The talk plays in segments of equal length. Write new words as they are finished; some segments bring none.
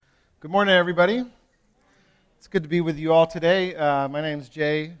Good morning, everybody. It's good to be with you all today. My name is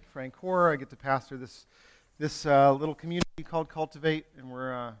Jay Frank Hoare. I get to pastor this little community called Cultivate, and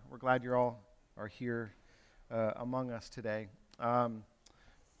we're glad you all are here among us today.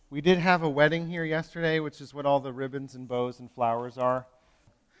 We did have a wedding here yesterday, which is what all the ribbons and bows and flowers are.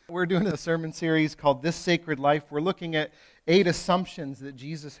 We're doing a sermon series called This Sacred Life. We're looking at 8 assumptions that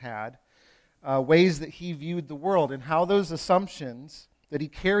Jesus had, ways that he viewed the world, and how those assumptions that he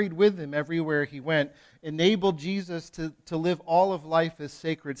carried with him everywhere he went enabled Jesus to live all of life as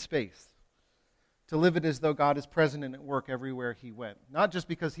sacred space, to live it as though God is present and at work everywhere he went. Not just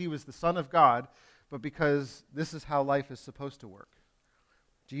because he was the Son of God, but because this is how life is supposed to work.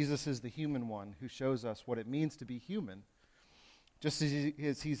 Jesus is the human one who shows us what it means to be human, just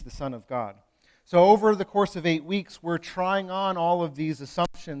as he's the Son of God. So over the course of 8 weeks, we're trying on all of these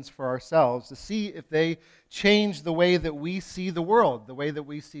assumptions for ourselves to see if they change the way that we see the world, the way that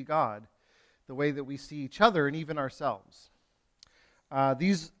we see God, the way that we see each other, and even ourselves.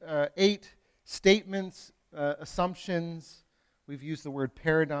 These 8 statements, assumptions, we've used the word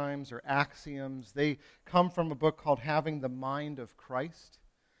paradigms or axioms. They come from a book called Having the Mind of Christ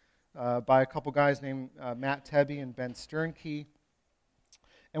by a couple guys named Matt Tebbe and Ben Sternke.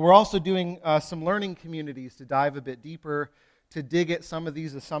 And we're also doing some learning communities to dive a bit deeper, to dig at some of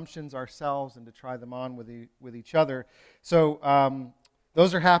these assumptions ourselves and to try them on with each other. So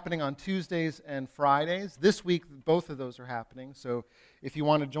those are happening on Tuesdays and Fridays. This week, both of those are happening. So if you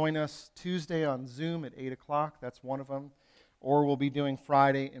want to join us Tuesday on Zoom at 8 o'clock, that's one of them. Or we'll be doing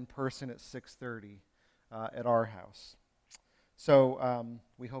Friday in person at 6:30 at our house. So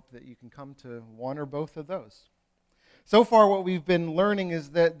we hope that you can come to one or both of those. So far, what we've been learning is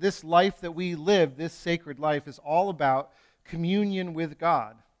that this life that we live, this sacred life, is all about communion with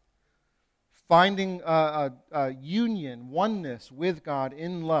God, finding a union, oneness with God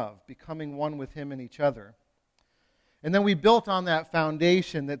in love, becoming one with Him and each other. And then we built on that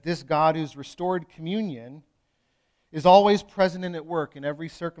foundation that this God who's restored communion is always present and at work in every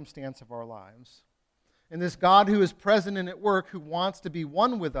circumstance of our lives. And this God who is present and at work, who wants to be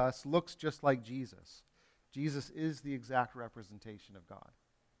one with us, looks just like Jesus. Jesus is the exact representation of God.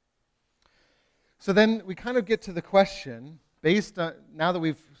 So then we kind of get to the question, based on, now that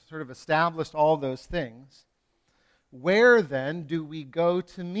we've sort of established all those things, where then do we go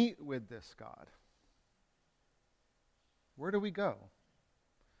to meet with this God? Where do we go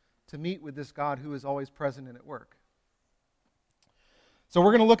to meet with this God who is always present and at work? So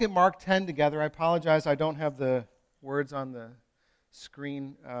we're going to look at Mark 10 together. I apologize, I don't have the words on the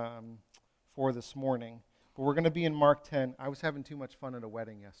screen for this morning. But we're going to be in Mark 10. I was having too much fun at a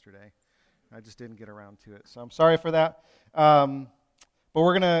wedding yesterday. I just didn't get around to it. So I'm sorry for that. But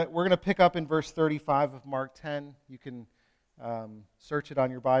we're gonna pick up in verse 35 of Mark 10. You can search it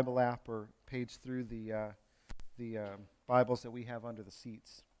on your Bible app or page through the Bibles that we have under the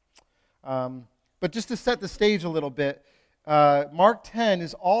seats. But just to set the stage a little bit, Mark 10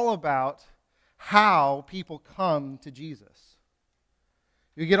 is all about how people come to Jesus.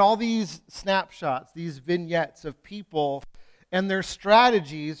 You get all these snapshots, these vignettes of people and their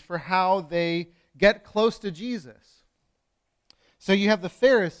strategies for how they get close to Jesus. So you have the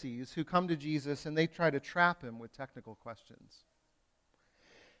Pharisees who come to Jesus and they try to trap him with technical questions.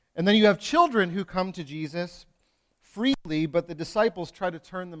 And then you have children who come to Jesus freely, but the disciples try to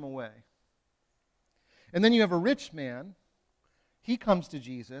turn them away. And then you have a rich man. He comes to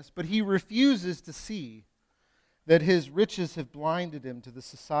Jesus, but he refuses to see that his riches have blinded him to the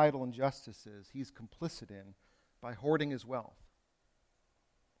societal injustices he's complicit in by hoarding his wealth.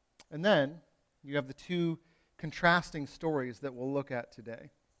 And then you have the 2 contrasting stories that we'll look at today.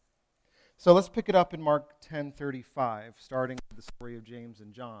 So let's pick it up in Mark 10:35, starting with the story of James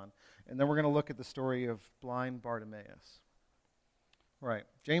and John. And then we're going to look at the story of blind Bartimaeus. All right,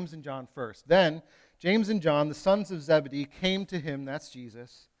 James and John first. Then James and John, the sons of Zebedee, came to him, that's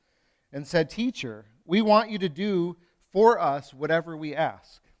Jesus, and said, "Teacher, we want you to do for us whatever we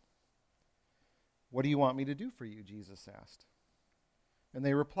ask." "What do you want me to do for you?" Jesus asked. And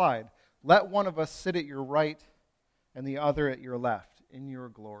they replied, "Let one of us sit at your right and the other at your left in your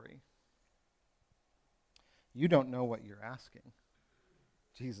glory." "You don't know what you're asking,"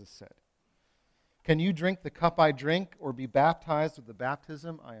 Jesus said. "Can you drink the cup I drink or be baptized with the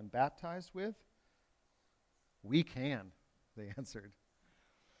baptism I am baptized with?" "We can," they answered.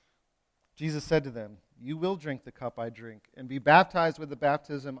 Jesus said to them, "You will drink the cup I drink and be baptized with the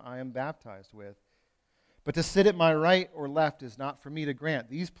baptism I am baptized with. But to sit at my right or left is not for me to grant.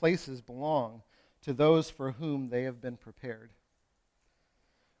 These places belong to those for whom they have been prepared."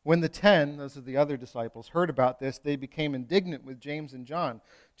 When the 10, those are the other disciples, heard about this, they became indignant with James and John.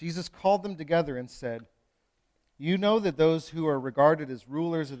 Jesus called them together and said, "You know that those who are regarded as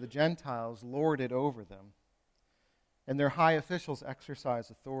rulers of the Gentiles lord it over them, and their high officials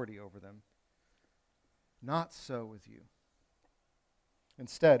exercise authority over them. Not so with you.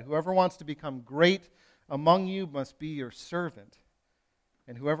 Instead, whoever wants to become great among you must be your servant,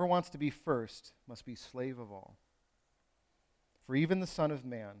 and whoever wants to be first must be slave of all. For even the Son of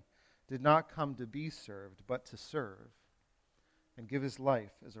Man did not come to be served, but to serve, and give his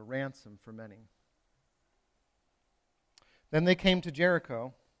life as a ransom for many." Then they came to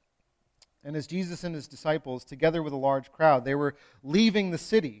Jericho, and as Jesus and his disciples, together with a large crowd, they were leaving the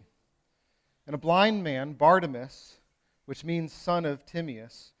city, and a blind man, Bartimaeus, which means son of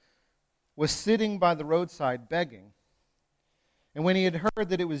Timaeus, was sitting by the roadside begging. And when he had heard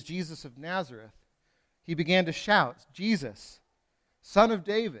that it was Jesus of Nazareth, he began to shout, "Jesus, Son of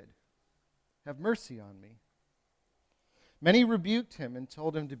David, have mercy on me." Many rebuked him and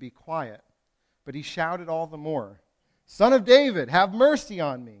told him to be quiet, but he shouted all the more, "Son of David, have mercy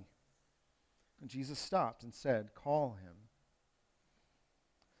on me." And Jesus stopped and said, "Call him."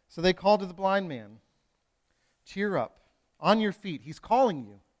 So they called to the blind man, "Cheer up, on your feet, he's calling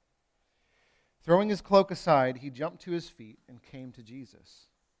you." Throwing his cloak aside, he jumped to his feet and came to Jesus.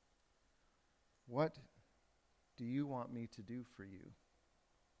 "What do you want me to do for you?"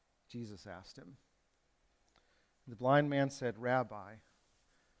 Jesus asked him. The blind man said, "Rabbi,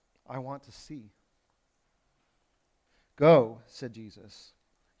 I want to see." "Go," said Jesus,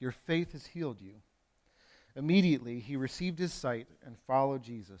 "your faith has healed you." Immediately he received his sight and followed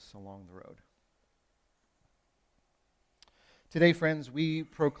Jesus along the road. Today, friends, we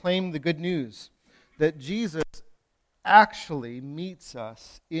proclaim the good news that Jesus actually meets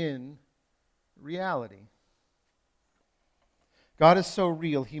us in reality. God is so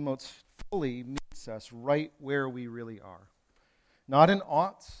real, he most fully meets us right where we really are. Not in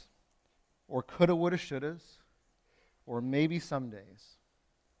oughts, or coulda, woulda, shouldas, or maybe some days,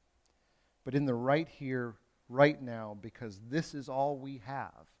 but in the right here, right now, because this is all we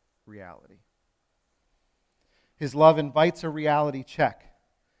have, reality. His love invites a reality check,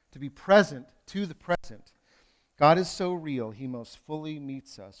 to be present to the present. God is so real, he most fully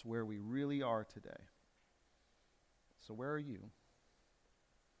meets us where we really are today. So where are you?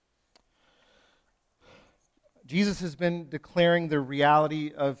 Jesus has been declaring the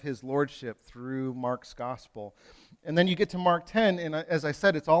reality of his lordship through Mark's gospel. And then you get to Mark 10, and as I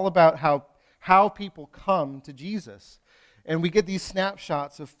said, it's all about how people come to Jesus. And we get these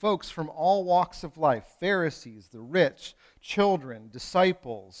snapshots of folks from all walks of life: Pharisees, the rich, children,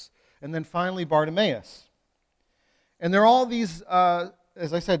 disciples, and then finally Bartimaeus. And there are all these,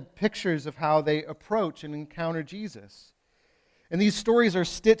 as I said, pictures of how they approach and encounter Jesus. And these stories are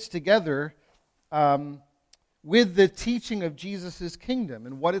stitched together with the teaching of Jesus' kingdom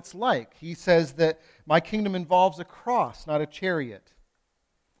and what it's like. He says that my kingdom involves a cross, not a chariot.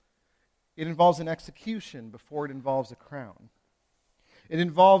 It involves an execution before it involves a crown. It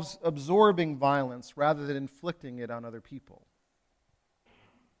involves absorbing violence rather than inflicting it on other people.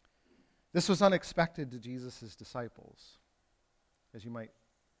 This was unexpected to Jesus' disciples, as you might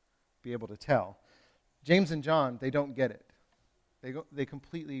be able to tell. James and John, they don't get it. They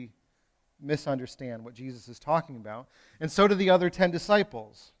completely misunderstand what Jesus is talking about, and so do the other 10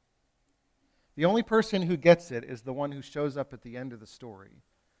 disciples. The only person who gets it is the one who shows up at the end of the story,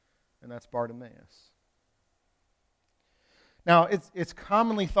 and that's Bartimaeus. Now, it's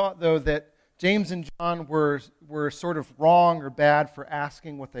commonly thought, though, that James and John were sort of wrong or bad for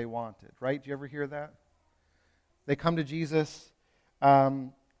asking what they wanted, right? Do you ever hear that? They come to Jesus,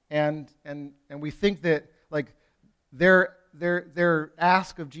 and we think that like their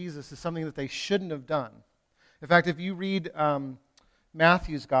ask of Jesus is something that they shouldn't have done. In fact, if you read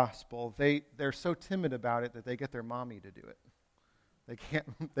Matthew's gospel, they're so timid about it that they get their mommy to do it.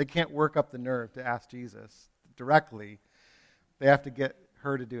 They can't work up the nerve to ask Jesus directly. They have to get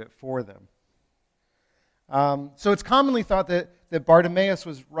her to do it for them. So it's commonly thought that Bartimaeus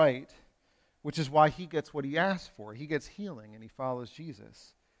was right, which is why he gets what he asked for. He gets healing and he follows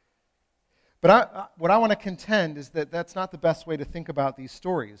Jesus. But what I want to contend is that that's not the best way to think about these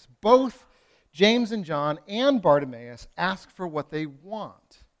stories. Both James and John and Bartimaeus ask for what they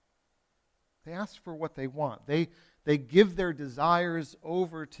want. They ask for what they want. They give their desires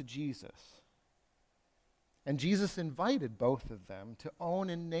over to Jesus. And Jesus invited both of them to own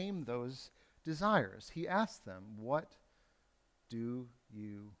and name those desires. He asked them, "What do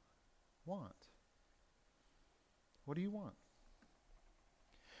you want? What do you want?"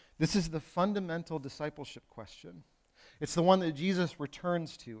 This is the fundamental discipleship question. It's the one that Jesus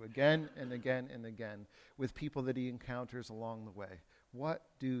returns to again and again and again with people that he encounters along the way. What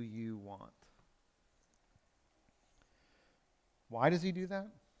do you want? Why does he do that?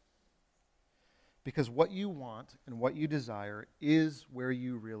 Because what you want and what you desire is where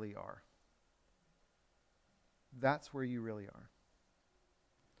you really are. That's where you really are.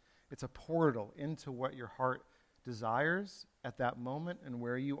 It's a portal into what your heart desires at that moment and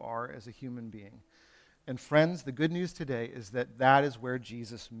where you are as a human being. And friends, the good news today is that that is where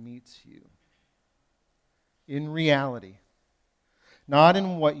Jesus meets you. In reality. Not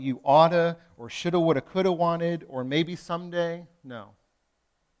in what you oughta or shoulda, woulda, coulda wanted or maybe someday. No.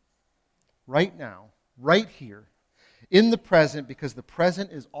 Right now, right here, in the present, because the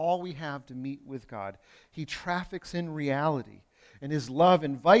present is all we have to meet with God. He traffics in reality, and his love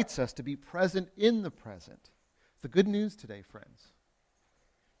invites us to be present in the present. The good news today, friends,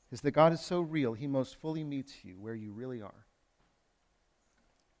 is that God is so real, he most fully meets you where you really are.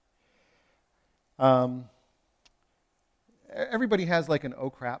 Everybody has like an oh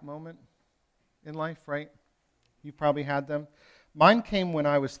crap moment in life, right? You've probably had them. Mine came when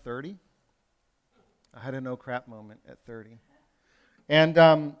I was 30. I had an oh crap moment at 30. And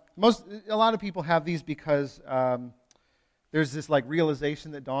a lot of people have these because there's this like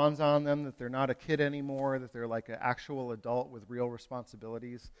realization that dawns on them that they're not a kid anymore, that they're like an actual adult with real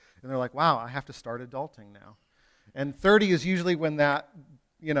responsibilities. And they're like, wow, I have to start adulting now. And 30 is usually when that,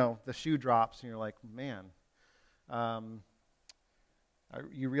 the shoe drops and you're like, man,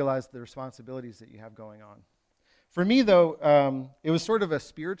 you realize the responsibilities that you have going on. For me, though, it was sort of a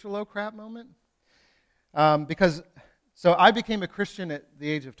spiritual oh crap moment. Because I became a Christian at the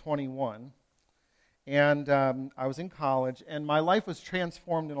age of 21, and I was in college, and my life was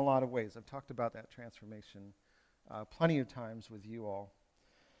transformed in a lot of ways. I've talked about that transformation plenty of times with you all.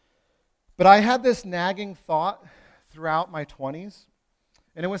 But I had this nagging thought throughout my 20s,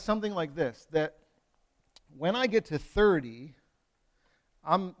 and it was something like this, that when I get to 30,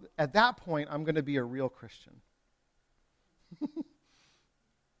 at that point, I'm going to be a real Christian. You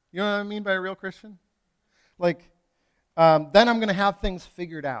know what I mean by a real Christian? Then I'm going to have things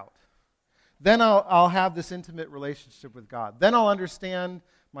figured out. Then I'll have this intimate relationship with God. Then I'll understand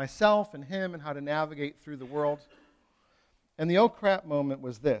myself and him and how to navigate through the world. And the oh crap moment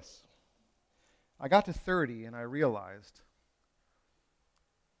was this. I got to 30 and I realized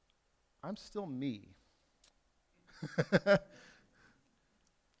I'm still me.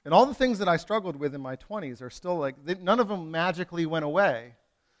 And all the things that I struggled with in my 20s are still none of them magically went away.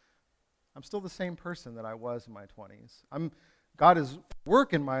 I'm still the same person that I was in my 20s. God is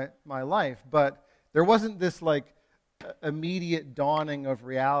working my life, but there wasn't this immediate dawning of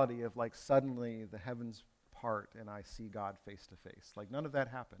reality of suddenly the heavens part and I see God face to face. None of that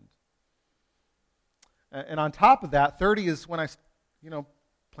happened. And on top of that, 30 is when I,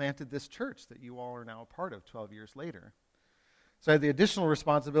 planted this church that you all are now a part of 12 years later. So I had the additional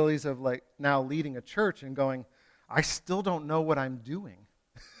responsibilities of now leading a church and going, I still don't know what I'm doing.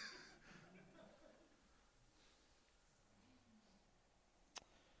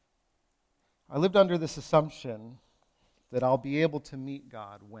 I lived under this assumption that I'll be able to meet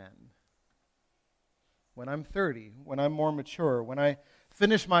God when? When I'm 30, when I'm more mature, when I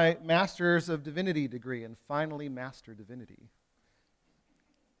finish my Master's of Divinity degree and finally master divinity.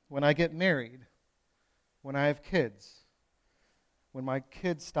 When I get married, when I have kids, when my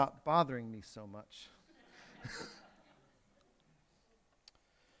kids stop bothering me so much.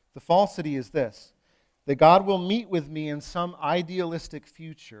 The falsity is this, that God will meet with me in some idealistic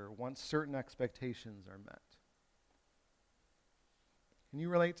future once certain expectations are met. Can you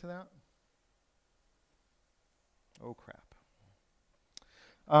relate to that? Oh, crap.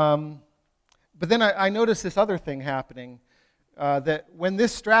 But then I noticed this other thing happening, that when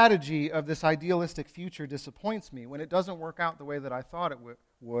this strategy of this idealistic future disappoints me, when it doesn't work out the way that I thought it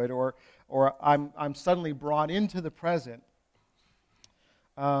would, or I'm suddenly brought into the present,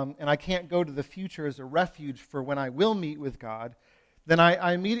 and I can't go to the future as a refuge for when I will meet with God, then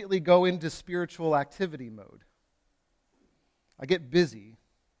I immediately go into spiritual activity mode. I get busy.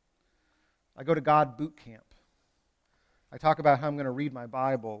 I go to God boot camp. I talk about how I'm going to read my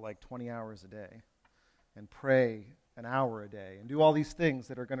Bible 20 hours a day and pray an hour a day and do all these things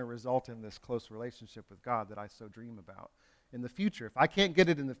that are going to result in this close relationship with God that I so dream about in the future. If I can't get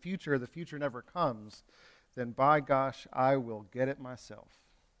it in the future never comes, then by gosh, I will get it myself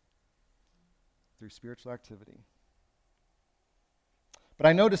through spiritual activity. But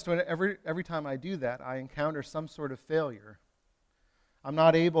I noticed every time I do that, I encounter some sort of failure. I'm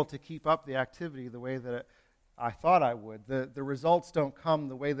not able to keep up the activity the way that I thought I would. The results don't come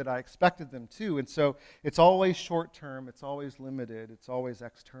the way that I expected them to. And so it's always short term, it's always limited, it's always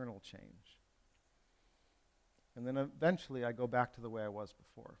external change. And then eventually I go back to the way I was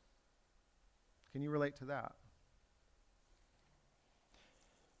before. Can you relate to that?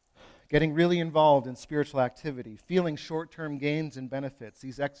 Getting really involved in spiritual activity, feeling short-term gains and benefits,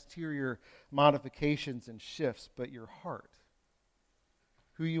 these exterior modifications and shifts, but your heart,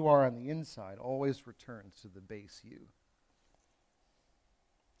 who you are on the inside, always returns to the base you.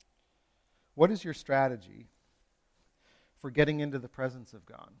 What is your strategy for getting into the presence of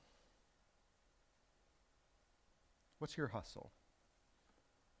God? What's your hustle?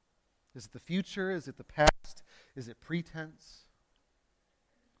 Is it the future? Is it the past? Is it pretense?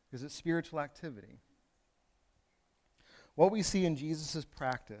 Is it spiritual activity? What we see in Jesus'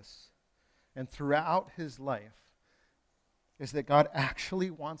 practice and throughout his life is that God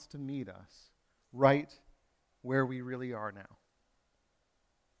actually wants to meet us right where we really are now.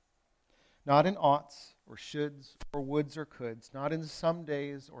 Not in oughts or shoulds or woulds or coulds, not in some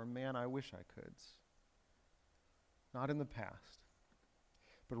days or man, I wish I coulds. Not in the past.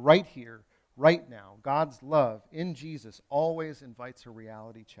 But right here, right now, God's love in Jesus always invites a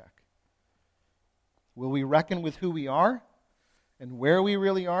reality check. Will we reckon with who we are and where we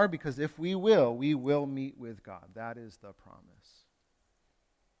really are? Because if we will meet with God. That is the promise.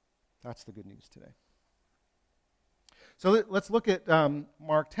 That's the good news today. So let's look at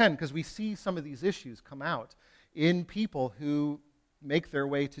Mark 10, because we see some of these issues come out in people who make their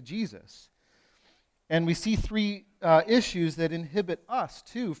way to Jesus. And we see three issues that inhibit us,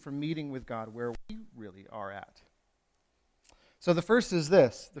 too, from meeting with God where we really are at. So the first is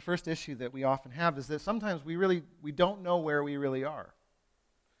this. The first issue that we often have is that sometimes we don't know where we really are.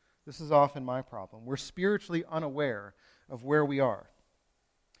 This is often my problem. We're spiritually unaware of where we are.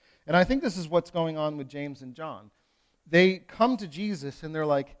 And I think this is what's going on with James and John. They come to Jesus and they're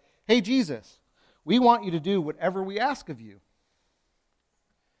like, hey, Jesus, we want you to do whatever we ask of you.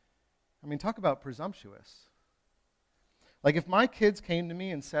 I mean, talk about presumptuous. Like, if my kids came to me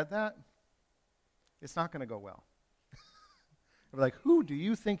and said that, it's not going to go well. They're like, who do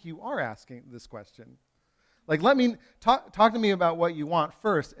you think you are asking this question? Like, let me talk to me about what you want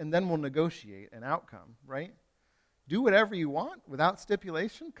first, and then we'll negotiate an outcome, right? Do whatever you want without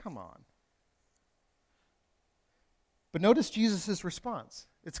stipulation? Come on. But notice Jesus' response.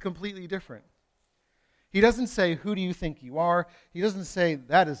 It's completely different. He doesn't say, who do you think you are? He doesn't say,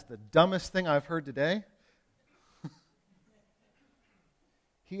 that is the dumbest thing I've heard today.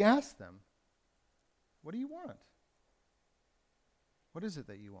 He asks them, what do you want? What is it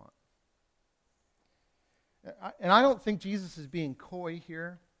that you want? And I don't think Jesus is being coy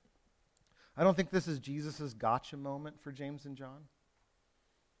here. I don't think this is Jesus' gotcha moment for James and John.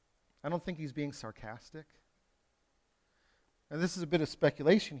 I don't think he's being sarcastic. And this is a bit of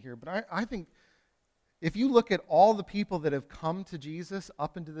speculation here, but I think if you look at all the people that have come to Jesus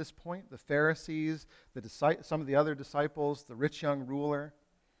up until this point, the Pharisees, some of the other disciples, the rich young ruler,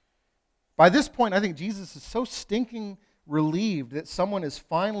 by this point, I think Jesus is so stinking relieved that someone is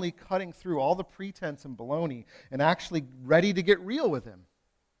finally cutting through all the pretense and baloney and actually ready to get real with him.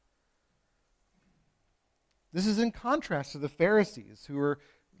 This is in contrast to the Pharisees who are,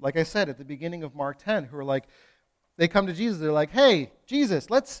 like I said at the beginning of Mark 10, who are like, they come to Jesus, they're like, hey, Jesus,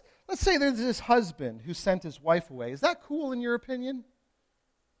 let's say there's this husband who sent his wife away. Is that cool in your opinion?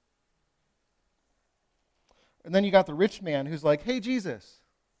 And then you got the rich man who's like, hey, Jesus,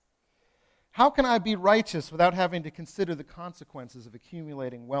 how can I be righteous without having to consider the consequences of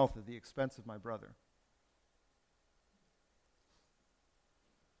accumulating wealth at the expense of my brother?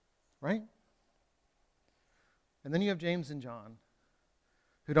 Right? And then you have James and John,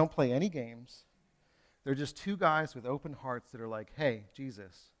 who don't play any games. They're just two guys with open hearts that are like, hey,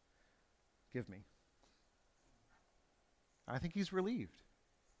 Jesus, give me. I think he's relieved.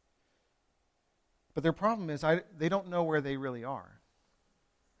 But their problem is they don't know where they really are.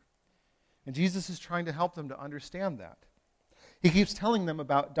 And Jesus is trying to help them to understand that. He keeps telling them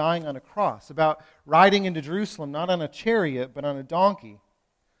about dying on a cross, about riding into Jerusalem, not on a chariot, but on a donkey.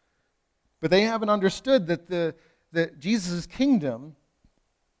 But they haven't understood that Jesus' kingdom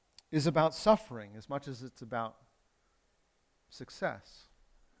is about suffering as much as it's about success.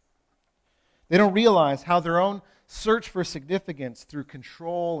 They don't realize how their own search for significance through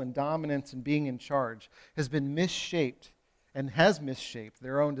control and dominance and being in charge has been misshaped and has misshaped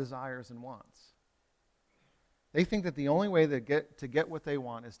their own desires and wants. They think that the only way to get what they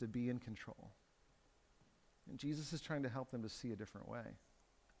want is to be in control. And Jesus is trying to help them to see a different way.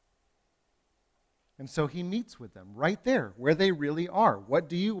 And so he meets with them right there, where they really are. What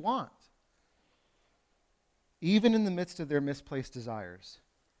do you want? even in the midst of their misplaced desires.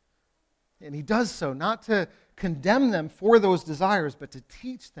 And he does so not to condemn them for those desires, but to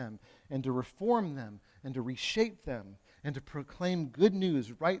teach them and to reform them and to reshape them and to proclaim good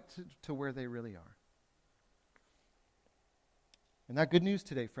news right to where they really are. And that good news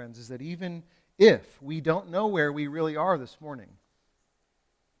today, friends, is that even if we don't know where we really are this morning,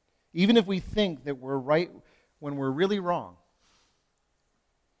 even if we think that we're right when we're really wrong,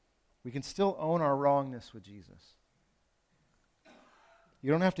 we can still own our wrongness with Jesus.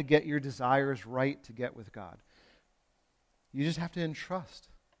 You don't have to get your desires right to get with God. You just have to entrust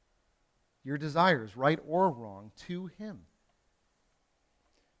your desires, right or wrong, to Him.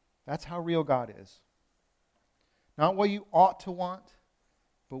 That's how real God is. Not what you ought to want,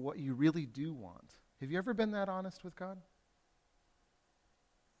 but what you really do want. Have you ever been that honest with God?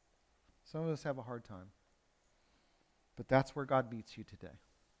 Some of us have a hard time. But that's where God meets you today.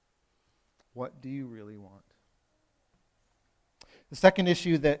 What do you really want? The second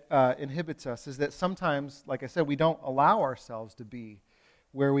issue that inhibits us is that sometimes, like I said, we don't allow ourselves to be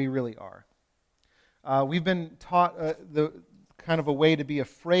where we really are. We've been taught the kind of a way to be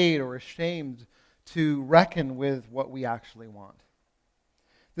afraid or ashamed to reckon with what we actually want.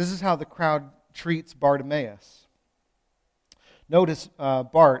 This is how the crowd treats Bartimaeus. Notice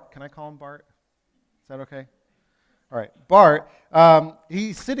Bart. Can I call him Bart? Is that okay? All right. Bart,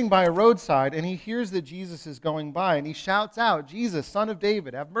 he's sitting by a roadside, and he hears that Jesus is going by, and he shouts out, "Jesus, Son of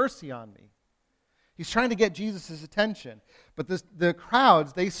David, have mercy on me." He's trying to get Jesus' attention. But the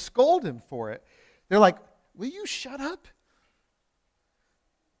crowds, they scold him for it. They're like, "Will you shut up?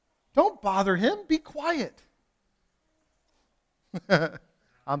 Don't bother him. Be quiet."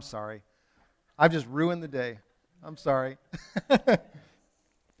 I'm sorry. I've just ruined the day. I'm sorry.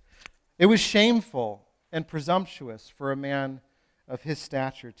 It was shameful and presumptuous for a man of his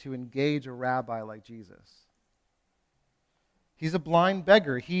stature to engage a rabbi like Jesus. He's a blind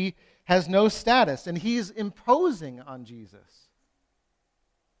beggar. He has no status, and he's imposing on Jesus.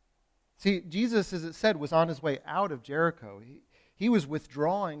 See, Jesus, as it said, was on his way out of Jericho. He was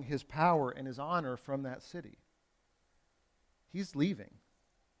withdrawing his power and his honor from that city. He's leaving.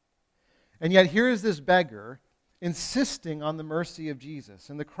 And yet here is this beggar insisting on the mercy of Jesus.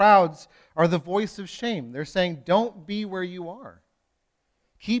 And the crowds are the voice of shame. They're saying, don't be where you are.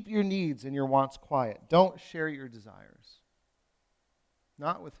 Keep your needs and your wants quiet. Don't share your desires.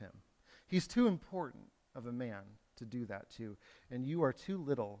 Not with him. He's too important of a man to do that to, and you are too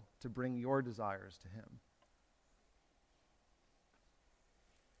little to bring your desires to him.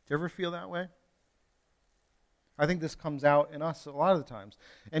 Do you ever feel that way? I think this comes out in us a lot of the times.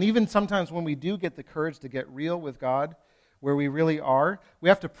 And even sometimes when we do get the courage to get real with God, where we really are, we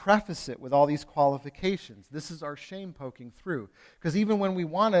have to preface it with all these qualifications. This is our shame poking through. Because even when we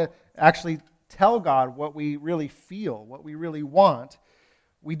want to actually tell God what we really feel, what we really want,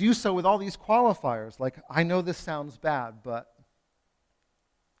 we do so with all these qualifiers. Like, I know this sounds bad, but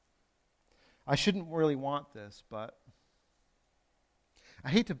I shouldn't really want this, but I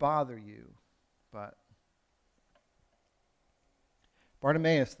hate to bother you, but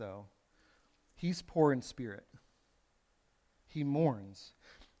Bartimaeus, though, he's poor in spirit. He mourns.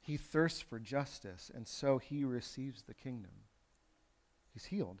 He thirsts for justice, and so he receives the kingdom. He's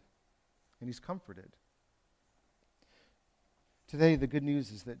healed, and he's comforted. Today, the good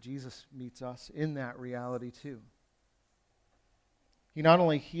news is that Jesus meets us in that reality too. He not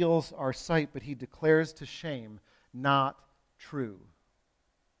only heals our sight, but he declares to shame, not true.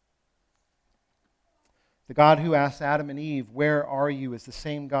 The God who asked Adam and Eve, "Where are you?" is the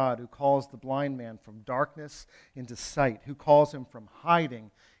same God who calls the blind man from darkness into sight, who calls him from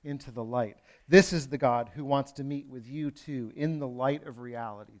hiding into the light. This is the God who wants to meet with you too in the light of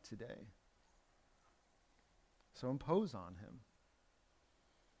reality today. So impose on him.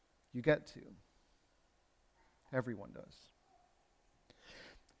 You get to. Everyone does.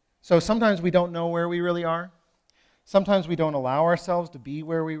 So sometimes we don't know where we really are. Sometimes we don't allow ourselves to be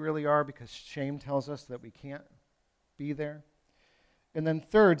where we really are because shame tells us that we can't be there. And then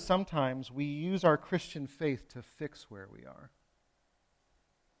third, sometimes we use our Christian faith to fix where we are.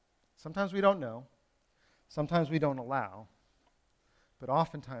 Sometimes we don't know. Sometimes we don't allow. But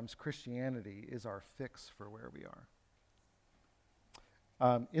oftentimes Christianity is our fix for where we are.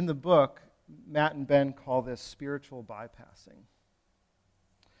 In the book, Matt and Ben call this spiritual bypassing,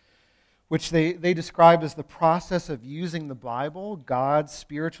 which they describe as the process of using the Bible, God's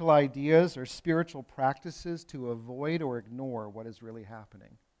spiritual ideas or spiritual practices to avoid or ignore what is really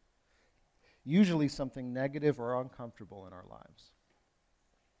happening. Usually something negative or uncomfortable in our lives.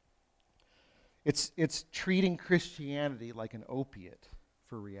 It's treating Christianity like an opiate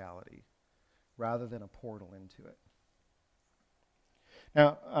for reality, rather than a portal into it.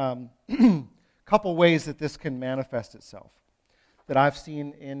 Now, a couple ways that this can manifest itself that I've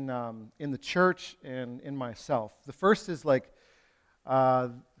seen in the church and in myself. The first is like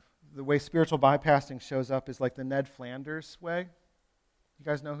the way spiritual bypassing shows up is like the Ned Flanders way. You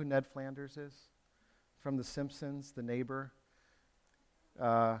guys know who Ned Flanders is? From The Simpsons, the neighbor.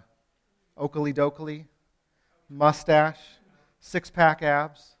 Oakley dokley, mustache, six-pack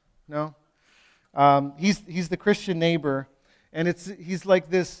abs. No? He's the Christian neighbor, and he's like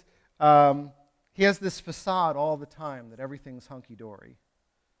this, he has this facade all the time that everything's hunky-dory,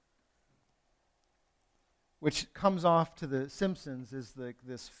 which comes off to The Simpsons as like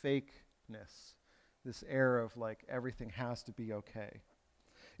this fakeness, this air of like everything has to be okay.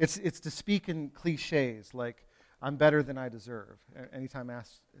 It's to speak in cliches like, I'm better than I deserve, anytime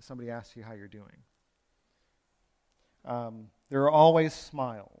somebody asks you how you're doing. There are always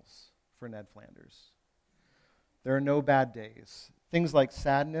smiles for Ned Flanders. There are no bad days. Things like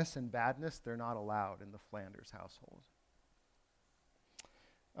sadness and badness, they're not allowed in the Flanders household.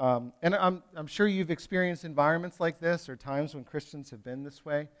 And I'm sure you've experienced environments like this or times when Christians have been this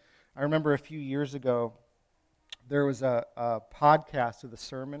way. I remember a few years ago, there was a podcast of the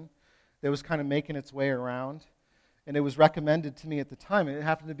sermon that was kind of making its way around, and it was recommended to me at the time. It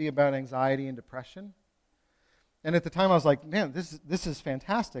happened to be about anxiety and depression. And at the time I was like, man, this is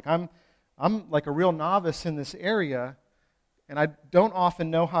fantastic. I'm like a real novice in this area, and I don't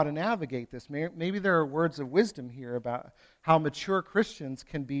often know how to navigate this. Maybe there are words of wisdom here about how mature Christians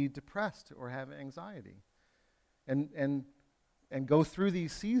can be depressed or have anxiety and go through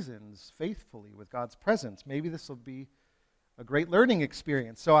these seasons faithfully with God's presence. Maybe this will be a great learning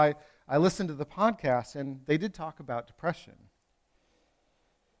experience. So I listened to the podcast, and they did talk about depression.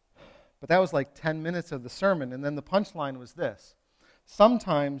 But that was like 10 minutes of the sermon, and then the punchline was this: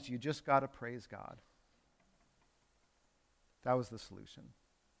 sometimes you just got to praise God. That was the solution.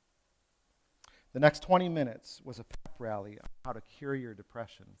 The next 20 minutes was a pep rally on how to cure your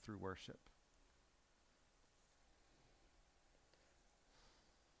depression through worship.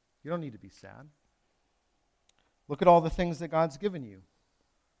 You don't need to be sad. Look at all the things that God's given you.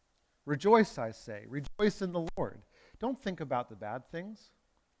 Rejoice, I say. Rejoice in the Lord. Don't think about the bad things.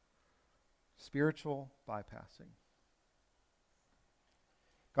 Spiritual bypassing.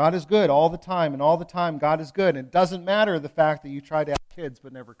 God is good all the time, and all the time God is good. And it doesn't matter the fact that you tried to have kids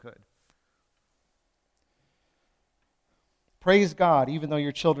but never could. Praise God even though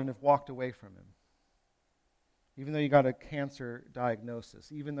your children have walked away from Him. Even though you got a cancer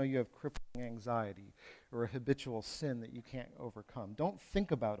diagnosis, even though you have crippling anxiety or a habitual sin that you can't overcome. Don't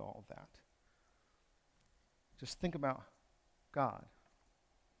think about all of that. Just think about God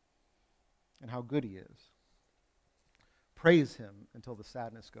and how good He is. Praise Him until the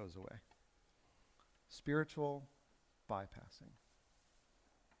sadness goes away. Spiritual bypassing.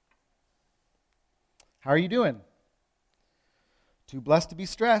 How are you doing? Too blessed to be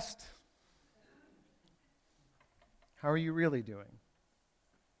stressed. How are you really doing?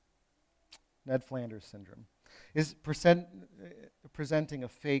 Ned Flanders syndrome is presenting a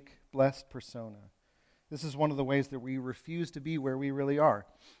fake, blessed persona. This is one of the ways that we refuse to be where we really are.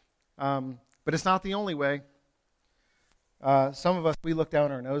 But it's not the only way. Some of us, we look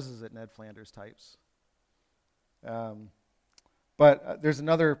down our noses at Ned Flanders types. But there's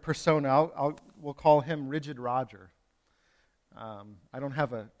another persona. We'll call him Rigid Roger. I don't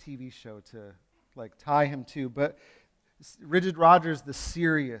have a TV show to like tie him to, but Rigid Roger's the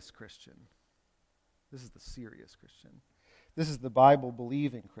serious Christian. This is the serious Christian. This is the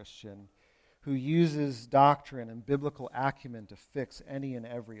Bible-believing Christian who uses doctrine and biblical acumen to fix any and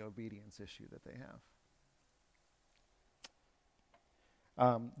every obedience issue that they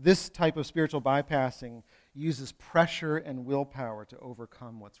have. This type of spiritual bypassing uses pressure and willpower to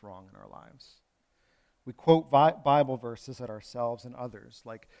overcome what's wrong in our lives. We quote Bible verses at ourselves and others,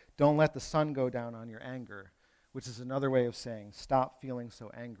 like, don't let the sun go down on your anger, which is another way of saying, stop feeling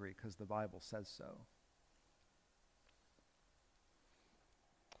so angry because the Bible says so.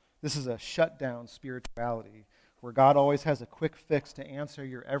 This is a shut-down spirituality where God always has a quick fix to answer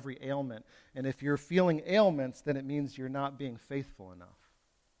your every ailment. And if you're feeling ailments, then it means you're not being faithful enough.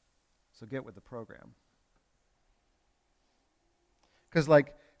 So get with the program. Because,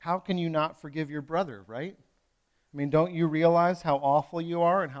 like, how can you not forgive your brother, right? I mean, don't you realize how awful you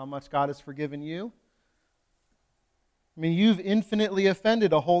are and how much God has forgiven you? I mean, you've infinitely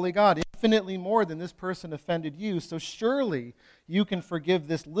offended a holy God, infinitely more than this person offended you, so surely you can forgive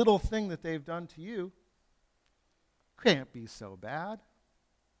this little thing that they've done to you. Can't be so bad.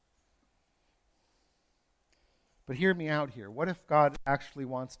 But hear me out here. What if God actually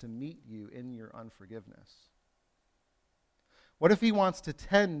wants to meet you in your unforgiveness? What if he wants to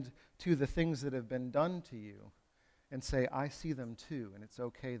tend to the things that have been done to you and say, I see them too, and it's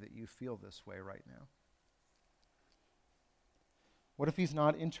okay that you feel this way right now? What if he's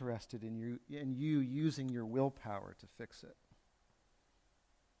not interested in you using your willpower to fix it?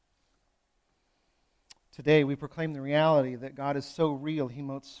 Today, we proclaim the reality that God is so real, he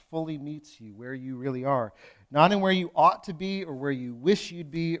most fully meets you where you really are. Not in where you ought to be, or where you wish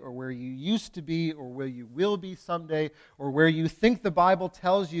you'd be, or where you used to be, or where you will be someday, or where you think the Bible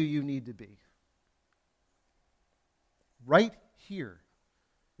tells you you need to be. Right here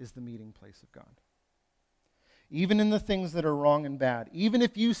is the meeting place of God. Even in the things that are wrong and bad. Even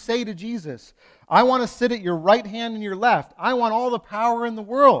if you say to Jesus, I want to sit at your right hand and your left. I want all the power in the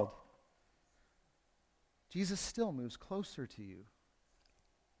world. Jesus still moves closer to you,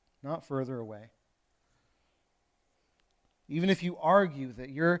 not further away. Even if you argue that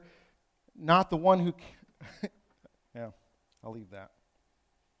you're not the one who... Yeah, I'll leave that.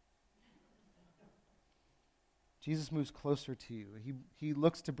 Jesus moves closer to you. He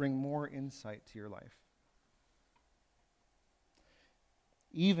looks to bring more insight to your life.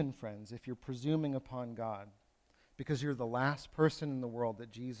 Even, friends, if you're presuming upon God, because you're the last person in the world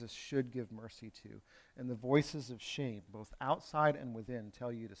that Jesus should give mercy to, and the voices of shame, both outside and within,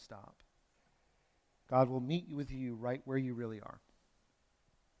 tell you to stop, God will meet with you right where you really are.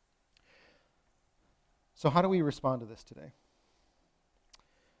 So how do we respond to this today?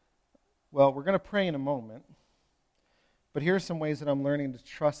 Well, we're going to pray in a moment, but here are some ways that I'm learning to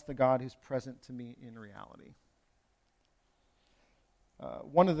trust the God who's present to me in reality.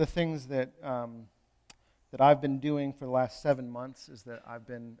 One of the things that I've been doing for the last 7 months is that I've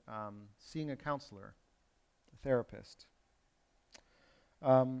been seeing a counselor, a therapist,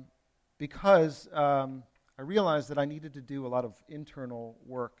 because I realized that I needed to do a lot of internal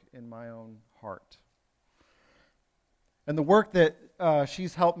work in my own heart. And the work that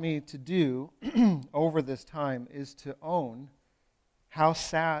she's helped me to do over this time is to own how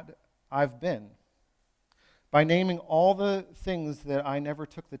sad I've been, by naming all the things that I never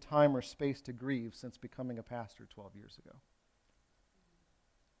took the time or space to grieve since becoming a pastor 12 years ago.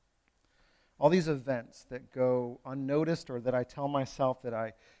 All these events that go unnoticed or that I tell myself that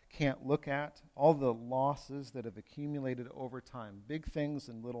I can't look at, all the losses that have accumulated over time, big things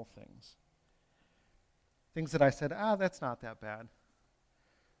and little things. Things that I said, that's not that bad.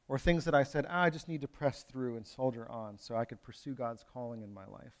 Or things that I said, I just need to press through and soldier on so I could pursue God's calling in my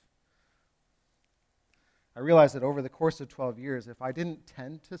life. I realized that over the course of 12 years, if I didn't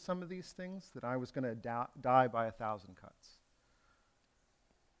tend to some of these things, that I was going to die by 1,000 cuts.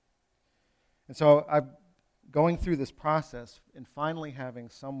 And so I'm going through this process and finally having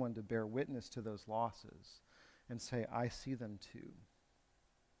someone to bear witness to those losses and say, I see them too.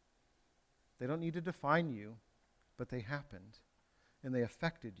 They don't need to define you, but they happened, and they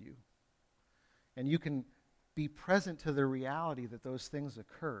affected you. And you can be present to the reality that those things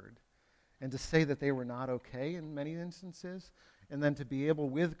occurred, and to say that they were not okay in many instances, and then to be able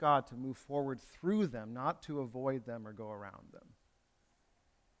with God to move forward through them, not to avoid them or go around them.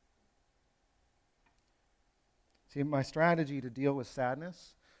 See, my strategy to deal with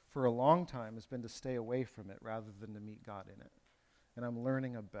sadness for a long time has been to stay away from it rather than to meet God in it. And I'm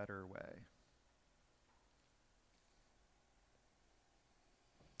learning a better way.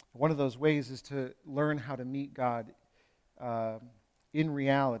 One of those ways is to learn how to meet God in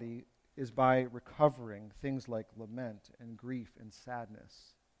reality is by recovering things like lament and grief and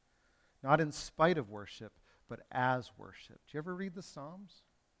sadness. Not in spite of worship, but as worship. Do you ever read the Psalms?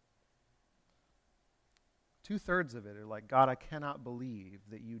 2/3 of it are like, God, I cannot believe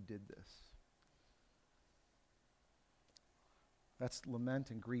that you did this. That's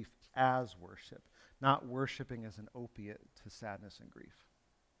lament and grief as worship, not worshiping as an opiate to sadness and grief.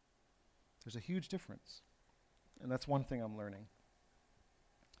 There's a huge difference, and that's one thing I'm learning.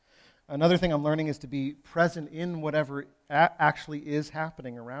 Another thing I'm learning is to be present in whatever actually is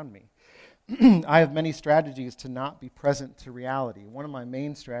happening around me. I have many strategies to not be present to reality. One of my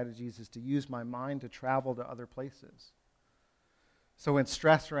main strategies is to use my mind to travel to other places. So when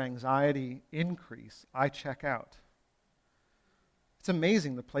stress or anxiety increase, I check out. It's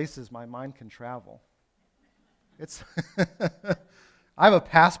amazing the places my mind can travel. It's I have a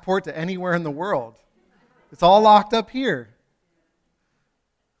passport to anywhere in the world. It's all locked up here.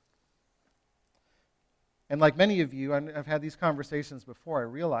 And like many of you, I've had these conversations before, I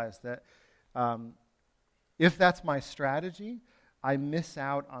realize that if that's my strategy, I miss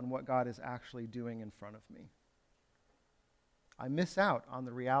out on what God is actually doing in front of me. I miss out on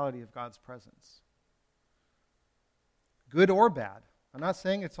the reality of God's presence. good or bad. I'm not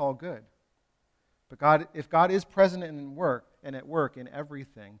saying it's all good. But God, if God is present in work and at work in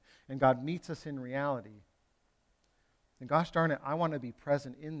everything, and God meets us in reality, then gosh darn it, I want to be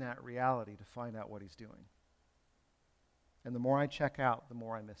present in that reality to find out what he's doing. And the more I check out, the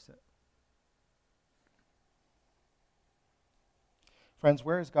more I miss it. Friends,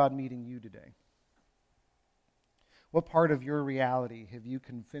 where is God meeting you today? What part of your reality have you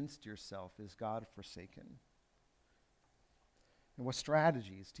convinced yourself is God forsaken? And what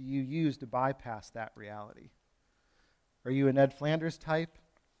strategies do you use to bypass that reality? Are you a Ned Flanders type?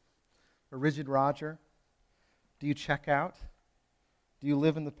 A rigid Roger? Do you check out? Do you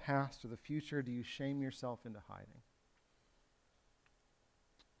live in the past or the future? Do you shame yourself into hiding?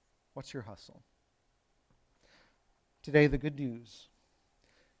 What's your hustle? Today, the good news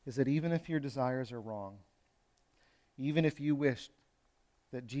is that even if your desires are wrong, even if you wished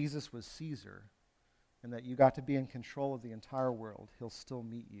that Jesus was Caesar and that you got to be in control of the entire world, he'll still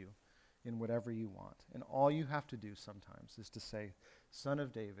meet you in whatever you want. And all you have to do sometimes is to say, Son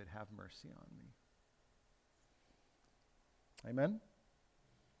of David, have mercy on me. Amen?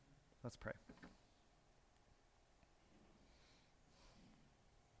 Let's pray.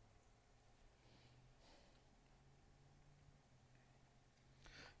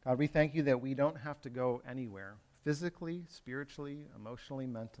 God, we thank you that we don't have to go anywhere, physically, spiritually, emotionally,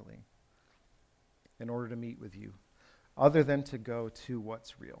 mentally, in order to meet with you, other than to go to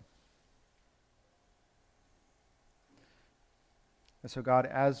what's real. And so, God,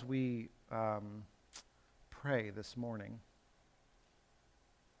 as we pray this morning,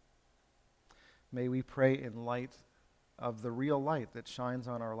 may we pray in light of the real light that shines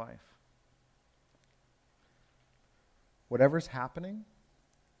on our life. Whatever's happening,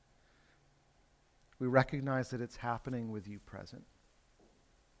 we recognize that it's happening with you present.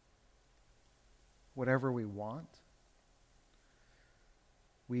 Whatever we want,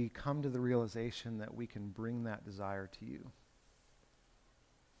 we come to the realization that we can bring that desire to you.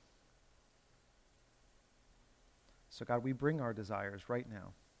 So God, we bring our desires right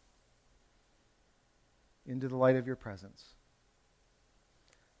now into the light of your presence,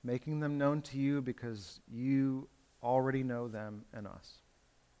 making them known to you because you already know them and us.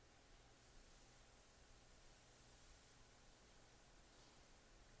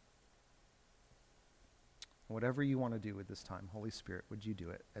 Whatever you want to do with this time, Holy Spirit, would you do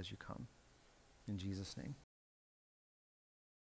it as you come? In Jesus' name.